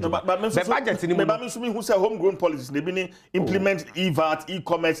be created. But budget in the who say homegrown policies, they been implement e-VAT,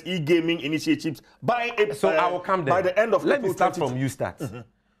 e-commerce, e-gaming initiatives by so I will come there. By the end of let me start from Youth Start.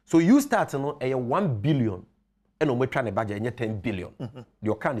 So Youth Start a 1 billion and we're trying to budget 10 billion.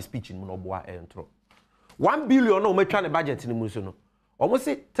 Your kind of speech in Monoboa intro. 1 billion no me try budget ni muso no almost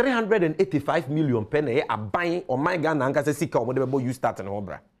say 385 million penny a buying or my Ghana anka say sika omo de be you start na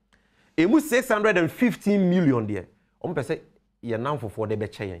obra emu 615 million there omo pese ye nan for de be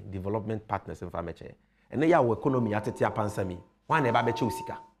che development partners in farm che ene ya wo economy atete apansa mi wan na ba be che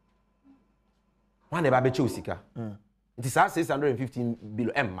osika it is 615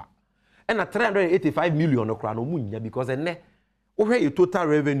 billion emma and 385 million no kra no munya because ene wo hwe total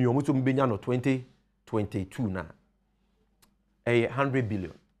revenue omo to mbenya no 2022 now, 100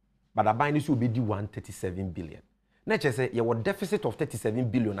 billion, but the buying will be 137 billion. Nature say you have deficit of 37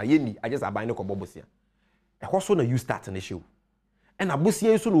 billion. I just buying a Bobosia. A also na you start an issue, And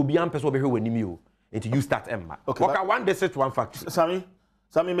abusia so no be am person obehwe wani o. Until you start emma. Okay, one district, one factory.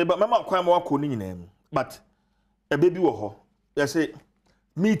 Sammy, me mama kwa mo akọ ni nyinam. But a baby wo ho. You say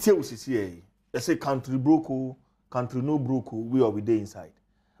me tell you say country broke, country no broke, we are dey inside.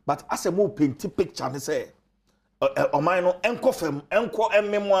 But as a more paint picture ne say o man no enko fam, enko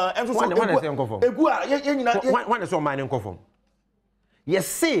emmemoa, enso so egu a ye nyina one is o man enko fam. Yes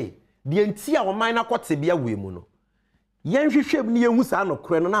say the entire o man na kwete bia we mu no. Yen hwehwem ne yehu sa no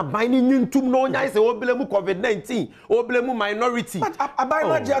kore no na ban ne nyintum no nya say oblemu COVID-19 oblemu minority. But aban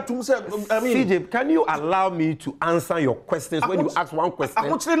na je atum say I mean CJ, can you allow me to answer your questions when you ask one question?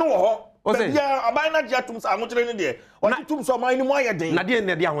 Amochire no wo ho. Bia aban na je atum say amochire ne de. O atum so man ni mo ayeden. Na de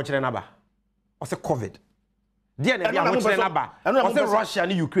ne de amochire na ba. O say COVID. De ne de amochire na ba. O say Russia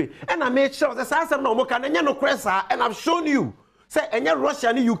and Ukraine. And I made sure say say na o mo ka na nya no kore sa and I've shown you. Say enye Russia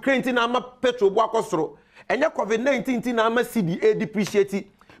and Ukraine ti na ma petrol bu akosoro. And your COVID-19 na ama CDA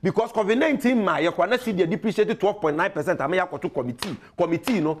depreciate because COVID-19 ma your kwana CDA depreciate 12.9%. Ama ya koto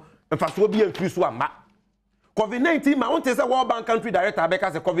committee no mfa so bi increase so ama COVID-19 ma won't say World Bank country director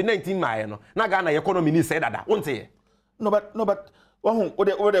abeka say COVID-19 ma no na Ghana economy ni say dada won't say no but one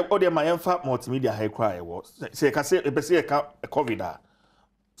ode ma yemfa multimedia high cry was say ka say e say ka COVID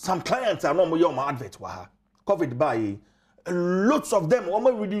some clients are no mo your advert wa ha COVID buy lots of them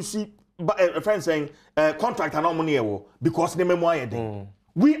o reduce a friend saying contract and no money because the memo ayede.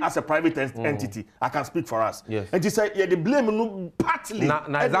 We as a private entity, I can speak for us. Yes. And you say yeah the blame no partly.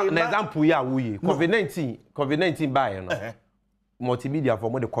 Na example ya we COVID-19 buy no. Multimedia for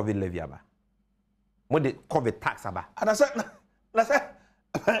more the COVID levy aba. More the COVID tax aba. And I said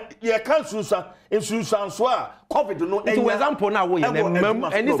yeah council so COVID no. It's example now we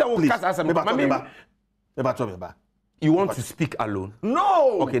and this will cast as a you want to speak alone?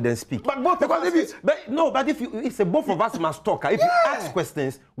 No. Okay, then speak. But both because if you it's a both of us must talk. If you ask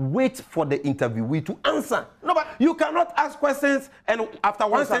questions, wait for the interviewee to answer. No, but you cannot ask questions and after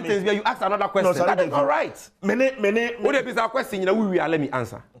one sentence you ask another question. No, that is not right. Many. What if it's a question? You know, let me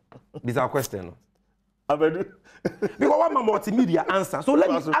answer. It's our question. Because one multimedia answer. So let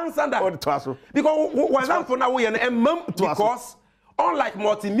me answer that. Because one example now we because. Unlike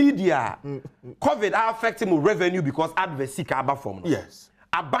multimedia, COVID are affecting revenue because adverse seek aba form. Yes.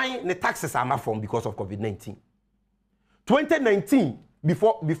 Are buying the taxes are form because of COVID-19. 2019,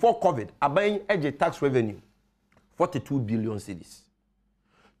 before COVID, are buying edge tax revenue 42 billion cedis.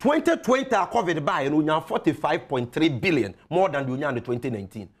 2020 COVID buy and 45.3 billion more than the union in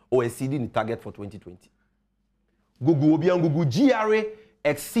 2019 or exceeding the target for 2020. Google GRA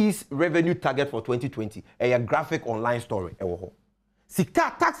exceeds revenue target for 2020. A graphic online story.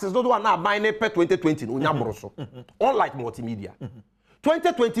 Sika taxes don't want to buy per 2020 unlike multimedia.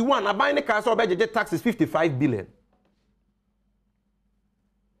 2021 a buying car so budget tax is 55 billion.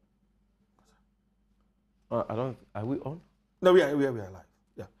 Are we on? No, we are live.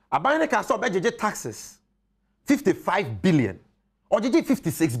 Yeah. A buying car so budget taxes 55 billion or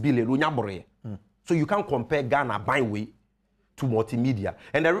 56 billion so you can't compare Ghana buying way to multimedia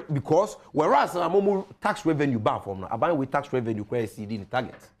and because whereas tax revenue bar from now buying with tax revenue where exceeding the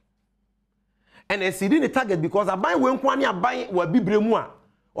target and exceeding the target because I buy when kwani buying we bibremu a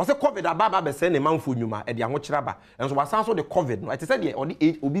o say COVID ababa be send the manfo nyuma e de ahokyere ba and so was also the COVID no it said the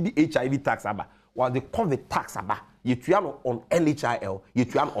obi the HIV tax aba was the COVID tax aba you tuan on NHIL you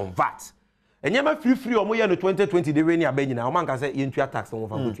tuan on VAT and yema free omo ye no 2020 the rainy aba nyina o man ka say you tuan tax on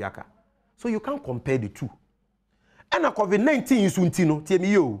fa tuaka so you can't compare the two. And a COVID-19 is untino,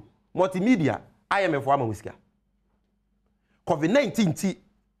 TMU, multimedia, IMF wa musika. COVID-19 ti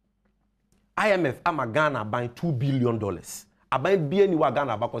IMF ama Ghana buying $2 billion. A buying BNI wa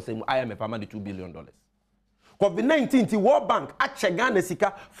Ghana bako say IMF ama the $2 billion. COVID-19 ti World Bank ache Ghana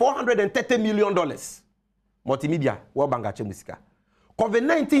sika $430 million. Multimedia World Bank ache musika.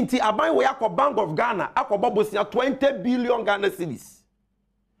 COVID-19 ti a buying we yako Bank of Ghana ako bobo siya 20 billion Ghana cedis.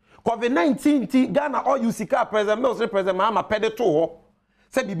 COVID-19 ti Ghana all you sika president Mills president Mahama pede to ho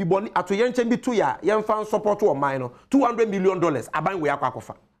say bibi boni ato yenche bi to ya yemfa support o man no $200 million aban we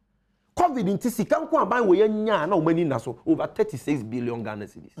akwakofa COVID nti sika nko aban we nya na o mani na so over 36 billion Ghana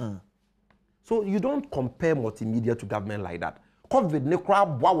cedis. So you don't compare multimedia to government like that. COVID ne kra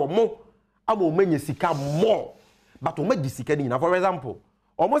boa wo mo ama o manye sika more but o magi sika ni na for example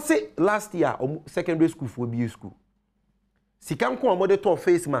almost say last year secondary school for BA school Sikam ko amode to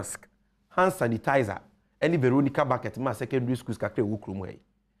face mask, hand sanitizer, any Veronica bucket ma secondary schools kakre wukrum wey.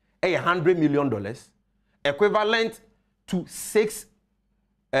 $100 million equivalent to 6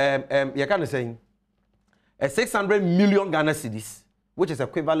 you can say 600 million Ghana cedis, which is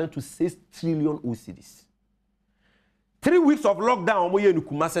equivalent to 6 trillion cedis. 3 weeks of lockdown, we no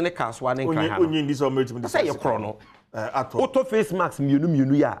Kumase ne Kaswa ne Nkaha. Onye this omo say your chrono. Auto face mask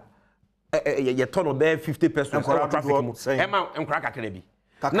mienu ya. Ye turn of 50% for traffic mu. Emma enkra kakra bi.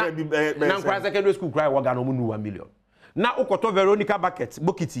 Kakra bi na nkra secondary school cry waga no mu 1 million. Na ukoto Veronica bucket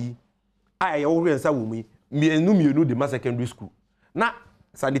bokiti aye wo rensa wo mu mienu de ma secondary school. Na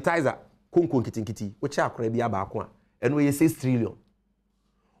sanitizer konko kitinkiti wo cha akra bi aba ko a eno ye 6 trillion.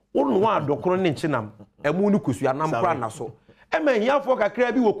 Wonu wa dokoro ne nchinam emu nu kosu anam kra na so. Ema hiafo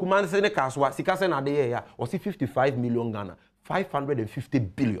kakra bi wo Kumase ne Kaswa sika se na de ye ya o si 55 million Ghana 550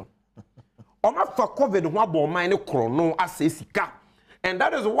 billion. Oma for COVID ho abo man ne krono ase sika. And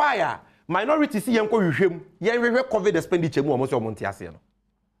that is why minority see yenko hwehwem yenhwehwe COVID expenditure mu omo nti ase no.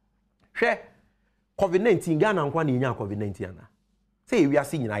 Hwe COVID-19 Ghana nkwa na nya COVID-19 ana. Say we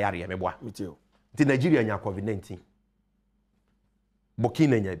ase nyina yare meboa. Mitio. Nti Nigeria nya COVID-19.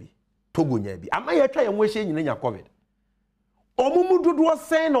 Burkina nya bi, Togo nya bi. Ama ye twa yenwo hye nyina nya COVID. Omumu dodo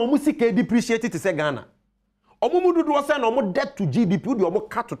sen na omu sika depreciate te se Ghana. Omumu dodo sen na omu debt to GDP udi omu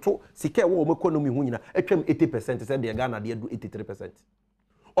katoto sika wo omu economy hu nyina etwem 80% se de Ghana de do 83%.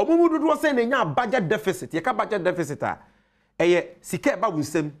 Omumu dodo sen na nya budget deficit. Ye ka budget deficit a eye sika ba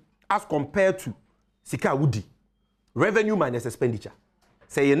wunsem as compared to sika wudi. Revenue minus expenditure.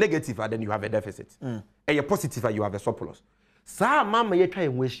 Say you're negative and then you have a deficit. And you're positive and you have a surplus. Sa mama ye try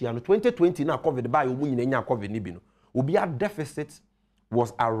enwe hia no 2020 na COVID ba yo mu nyina nya COVID ni bi no. Obi a deficit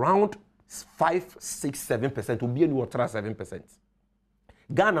was around 5-6-7%. Obi enu otra 7%.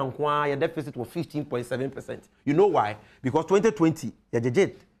 Ghana nkwa your deficit was 15.7%. You know why? Because 2020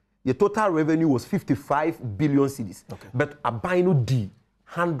 your total revenue was 55 billion cedis. Okay. But a bino D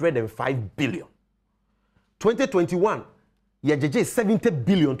 105 billion. 2021 your 70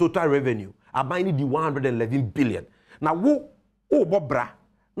 billion total revenue. A bino D 111 billion. Now wo bobra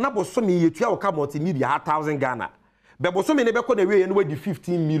na bo so me yetua wo ka multimedia 1,000 Ghana. Bebo so me ne beko na we no di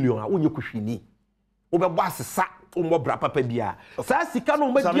 15 million a wonye kohwini. Wo bebo asesa wo mobra papa bia. Sa sika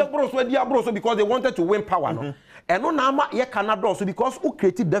no ma dia broso because they wanted to win power no. Eno na ama ye Canada also because who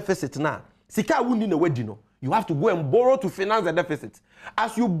created deficit na. Sika wundi na wadi no. You have to go and borrow to finance the deficit.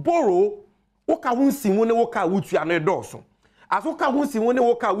 As you borrow, wo ka hunsi wo ne wo ka wutua na doso. As wo ka hunsi wo ne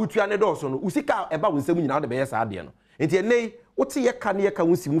wo ka wutua na doso no. Usika eba wunsem nyina wo de be ye sa ade no. Enti enei wote ye ka ne ye ka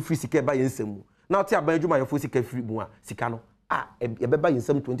hunsi mu free sika eba ye nsem. Na wote aban adwuma ye fo sika free mu a sika no ye beba ye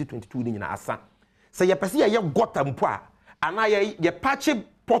nsem 2022 ni nyina asa. Se ye pese ye gota mpo a ana ye patch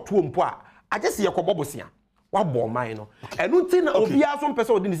potwo mpo a aje se ye kobobosia. Wa bo man no. Enu nti na obi aso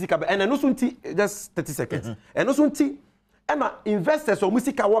mpese odi ni sika be enu so nti just 30 seconds. Enu so nti na investors o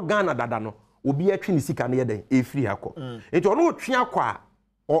musika wo Ghana dada no obi atwi ni sika na ye den e free akọ. Enti ono otwe akọ a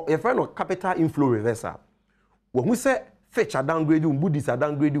ye friend no capital inflow reversal. Wo hu se Fitch downgrade you, Moody's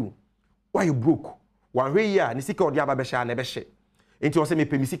downgrade you. Why you broke? One way ya ni sika odi aba be sha na be she. Enti o se me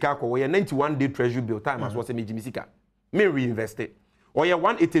pe sika akọ wo ye 91 day treasury bill time as wo se me gi sika. Me reinvest it. Or your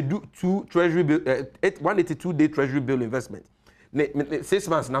 182 treasury bill 182 day treasury bill investment. 6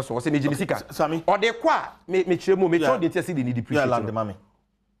 months now so say me jimisika. Sammy. Or de kwa me chiremu me try dey see the depreciation. Yeah, land mami.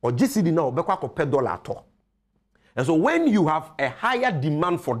 Or GCD now be kwa ko per dollar to. And so when you have a higher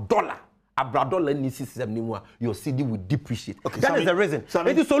demand for dollar, abra dollar ni system ni mu your CD will depreciate. Okay, that Sammy, is the reason.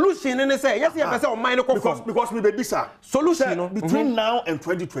 It is solution and say yes you person on mine because me be sir. Solution no between now and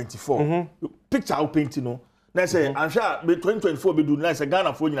 2024. Picture how painting no. Na say I'm sure by 2024 be do na say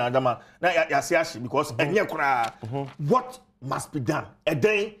Ghana for nyina adama na ya se ahye because enye kura what must be done a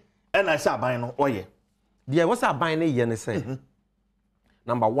day and I say aban no oye there was aban na ye ne say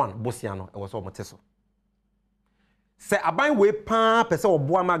number 1 bosia no e was o moteso say aban we pa pese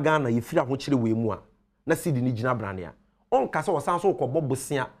oboa ma Ghana ye fira ho kire we mu a na sidi ni gina brane a on ka say osan so ko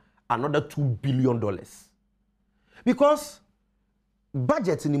bobosia another $2 billion because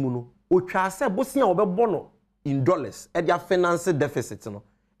budget ni mu no o twa say bosia obebo no in dollars and their finance deficit no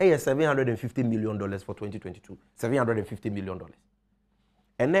 $750 million for 2022 $750 million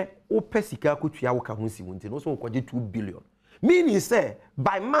and then ope sika akutua wo ka ho si wonti no so kwaje $2 billion meaning say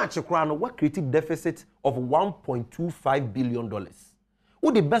by March krano what creative deficit of $1.25 billion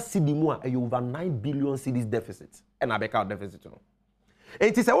wo the best cedi mu a over 9 billion cedis deficit and abeka deficit no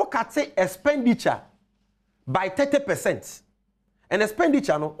it is a wo cut expenditure by 30% and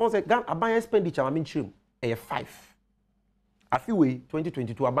expenditure no on say Ghana aban expenditure I mean chim 5. I feel way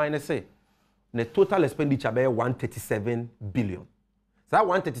 2022 aban say the total expenditure be 137 billion. So that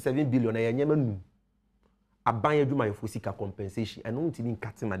 137 billion e nyema nu. Aban adwuma yefo sika compensation and no ntimi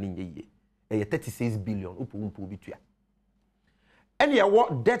nkate ma ne ye 36 billion upo bitua. And ye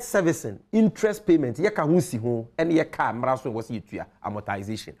what debt servicing, interest payment ye ka hu si ho and ye ka mra so wo se yetua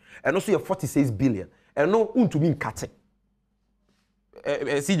amortization. And also ye 46 billion. And no ntumi nkate.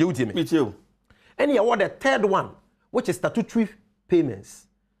 CJ Utime. Me too. And you the third one, which is statutory payments,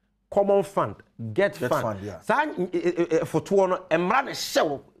 common fund, get fund. Yeah. For 200 and run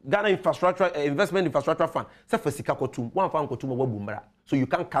shell Ghana infrastructure investment infrastructure fund. Say for sika kotum, one fund kotum wabumbra. So you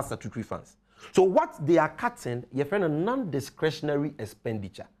can't cut statutory funds. So what they are cutting, your friend, a non-discretionary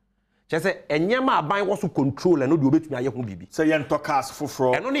expenditure. Just say enyema aban was to control and no do obetumi aye ho bibi. Say yen to cast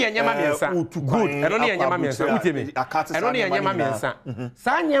for eno ne enyema miensa. Good. Eno ne enyema miensa. Utimi. Eno ne enyema miensa.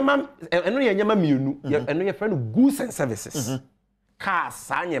 Sa enyema eno ne enyema mienu. Eno your friend goods and services. Cars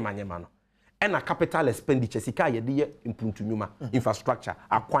sa enyema no. And a capital expenditure sika ye de improve nyuma infrastructure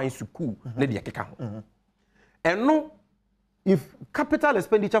akwan school na de keka ho. Eno if capital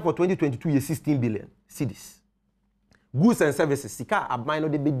expenditure for 2022 is 16 billion cedis. Goods and services, sika aban no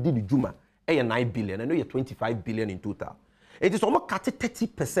de be di juma, 9 billion, and no 25 billion in total. It is almost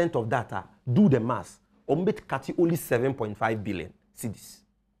 30% of that. Do the math. Almost only 7.5 billion cedis.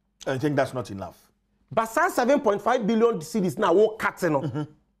 I think that's not enough. But 7.5 billion cedis now all cutting.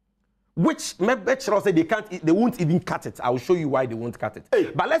 Which Metro say they won't even cut it. I will show you why they won't cut it.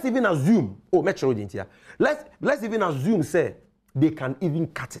 Hey. But let's even assume, Metro didn't here. Let's even assume say they can even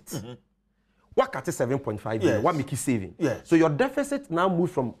cut it. What cut 7.5 billion? Yes. What make you saving? Yes. So your deficit now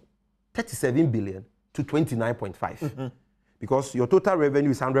moves from 37 billion to 29.5. Because your total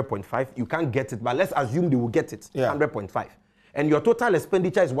revenue is 100.5. You can't get it, but let's assume they will get it, 100.5. And your total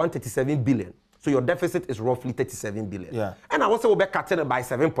expenditure is 137 billion. So your deficit is roughly 37 billion. Yeah. And I also will be cutting it by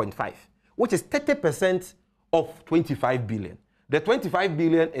 7.5, which is 30% of 25 billion. The 25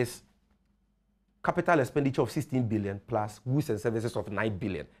 billion is capital expenditure of 16 billion plus goods and services of 9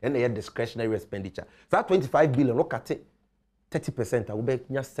 billion. And they have discretionary expenditure. So that 25 billion, look at it, 30%, I will be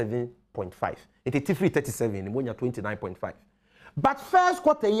 7.5. It is free 37, when you're 29.5. But first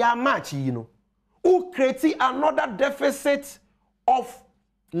quarter year March, who created another deficit of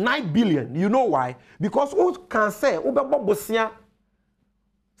 9 billion. You know why? Because who can say,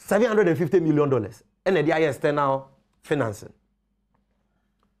 $750 million and the external financing.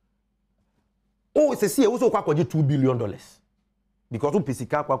 Oh, it's a CA also $2 billion. Because who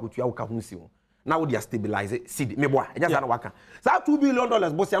pisika kwa kutuya ukahunsi. Now they are stabilizing. See, me boy, just an waka. So $2 billion,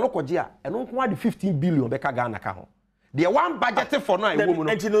 boss, you know, kojia, and no more 15 billion beka Ghana kaho. The one budgeted for now, woman.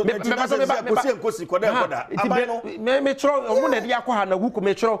 Me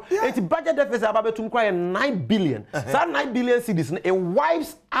budget deficit about to require 9 billion. That 9 billion cedis, it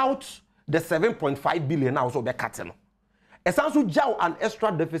wipes out the 7.5 billion now, so be cutting. It sounds to jaw an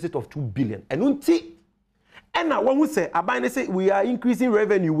extra deficit of 2 billion. And unti. And now when we say, we are increasing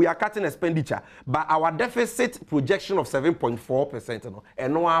revenue, we are cutting expenditure, but our deficit projection of 7.4%.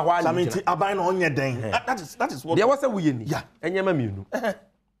 And no, that is what there was a we need. Yeah, and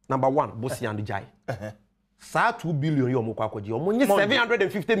number one, Bossy and the Jai. Sa 2 billion you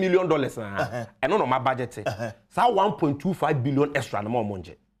 $750 million and no my budget. Sa 1.25 billion extra no more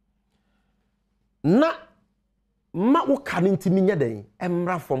money. Na ma wo kaninti minya den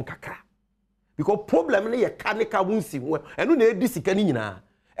emra from kakra. Because problem na ye kanika wunsi eno na edi sika ni nyina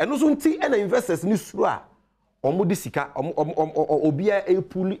eno so nti na investors ni suru a omo di sika obia e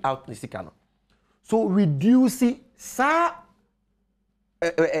pull out ni sika no so reduce sa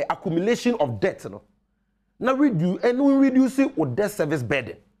accumulation of debt no na reduce o debt service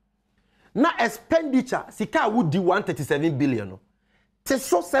burden na expenditure sika would di 137 billion no te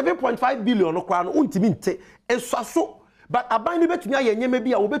so 7.5 billion no kwa no untimi nte eso but aban ni betumi ayenye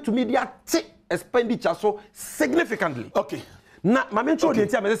bi a obetumi dia te expenditure so significantly. Okay. Na mama ncho de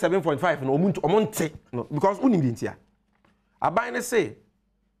ntia me 7.5 no omonte no because unim de ntia. Aban ne say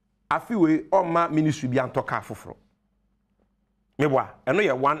afiwe oma ministry bi antoka afoforo. Meboa, eno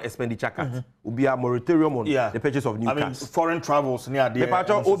ye one expenditure cut. Obi a moratorium on the purchase of new cars. I mean foreign travels near there.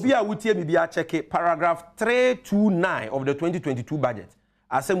 Mepacho obi a wutie mi bia check paragraph 329 of the 2022 budget.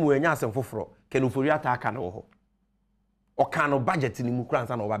 Asem we nya asem foforo kenofori ataka na wo ho. Okano budget ni mu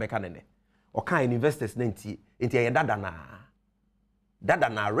kransa na obabeka nene. Okan investors nenti dada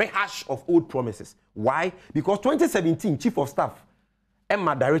na rehash of old promises. Why? Because 2017 chief of staff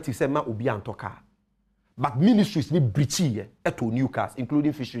Emma directive said ma obi antoka. But ministries need breachy to new cars,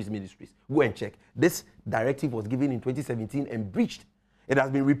 including fisheries ministries. Go and check. This directive was given in 2017 and breached. It has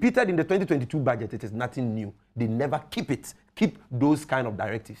been repeated in the 2022 budget. It is nothing new. They never keep those kind of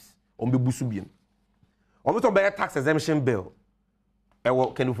directives. Almost on better tax exemption bill.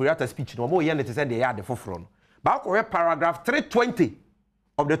 Can you forget a speech? No more yen said they are the forefront. But paragraph 320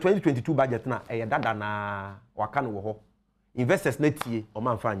 of the 2022 budget now, dada na wakano wo. Investors net ye o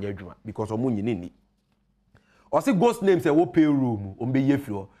man fa nyadwuma because omo nyini. O say ghost names e wo payroll mu o be ye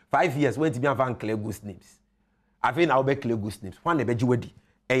 5 years when to be an clear ghost names. I think I'll be clear good names. One be jiwedi.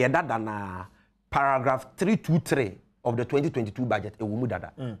 Dada na paragraph 323 of the 2022 budget. Wumu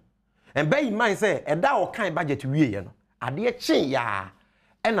dada. And bear in mind say that or kind budget we you know. Ade chen ya.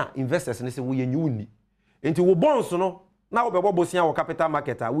 Ena investors ne say we new ni. Enti wo bonds no. Now we be bosia wo capital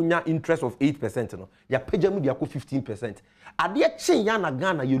market we nya interest of 8% no. Ya pagya mu dia ko 15%. Ade chen ya na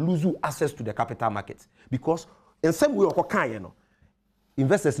Ghana you lose access to the capital market because in some way o kan ye no.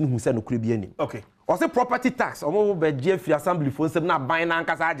 Investors ni hu say no kure bi anim. Okay. Or say property tax omo be GFI assembly for sem na ban na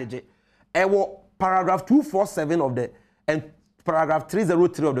nkasa agege. Ewo paragraph 247 of the and paragraph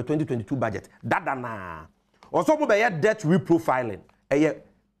 303 of the 2022 budget. Dada na. Also mo be debt reprofiling.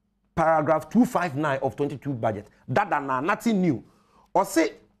 Paragraph 259 of 22 budget. Dada na nothing new. Or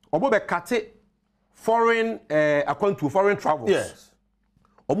say omo be cut foreign according to foreign travels. Yes.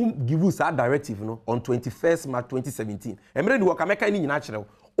 Omo give us that directive no on 21st March 2017. Emre ni work America ni nyina kire.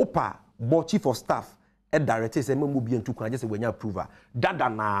 Opa bo chief of staff director say memu bi entu kan just when you approval. Dada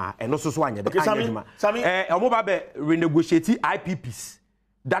na eno so so anya be anya. Sammy omo ba be renegotiate IPPs.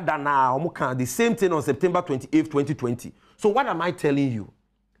 Dada na omo kan the same thing on September 28th 2020. So what am I telling you?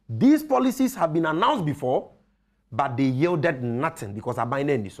 These policies have been announced before, but they yielded nothing because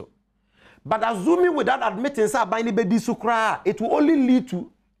Abine ni so. But assuming without admitting say Abine be so cry, it will only lead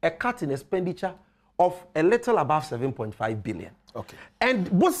to a cut in expenditure of a little above 7.5 billion. Okay. And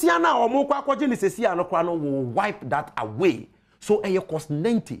Bosiana or Mokwa Kwajini will wipe that away. So a cost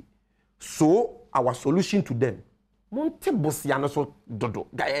 90. So our solution to them. Monte Bosiana so dodo.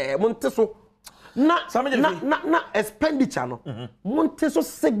 Monte so na expenditure no. Monte so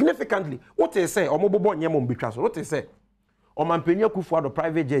significantly. What they say, or Mobo Nyamon Bitraso, what they say, or Mampenia Kufu the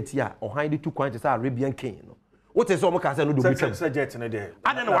private jet here, or Hindy 2 quantities Arabian King. What is all can say no do jet in a day?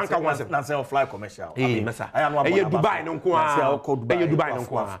 I don't know one can once fly commercial. I am Dubai no Dubai no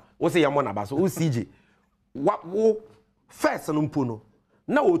what say Yamona Basso, CG. What first and umpuno.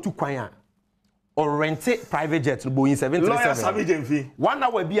 Now to kwaya or rent private jets Boeing 737. Sammy Gyamfi. 1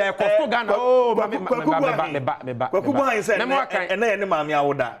 hour be a cost Ghana. Oh,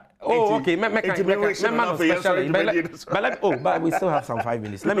 oh, okay. But we still have some 5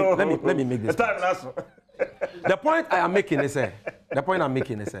 minutes. Let me make this. The point I'm making is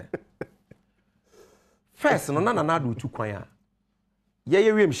first, no na do two kwanya.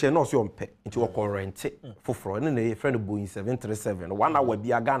 Ye wiem share no so mpe nti wo current foforo ne na friend Boeing 737 1 hour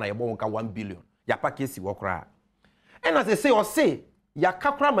bi Ghana ye bo nka 1 billion. Ya package wo kra. And as I say or say ya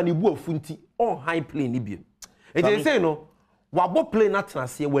kakra ma ne bu afunti on high plane ni bi. E dey say no wabo plane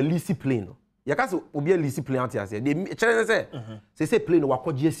atnase we lease plane no. Ya ka so obi lease plane atnase. Dey chere say plane wa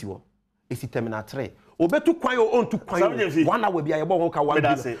kwaje asi wo. Esi terminal 3. Obetu kwayo on to kwayo. 1 hour be able to 1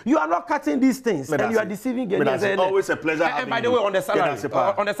 billion. You are not cutting these things and you are deceiving Ghanaians. It's always a pleasure. And by the way, on the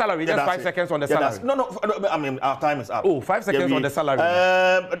salary, just 5 seconds on the salary. No, I mean our time is up. Oh, 5 seconds on the salary.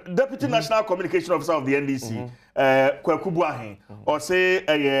 Deputy National Communication Officer of the NDC, Kwekubu Ahen, or say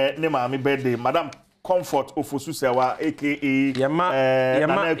ne maami birthday, Madam Comfort Ofosu Sewa, aka Yama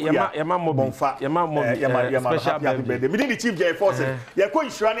happy birthday. Within the Chief J Force, Yako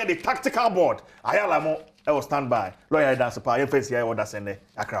Insurance, the tactical board. Ayala mo, I will stand by. Lawyer dance pa, FNCI order send a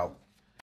crowd.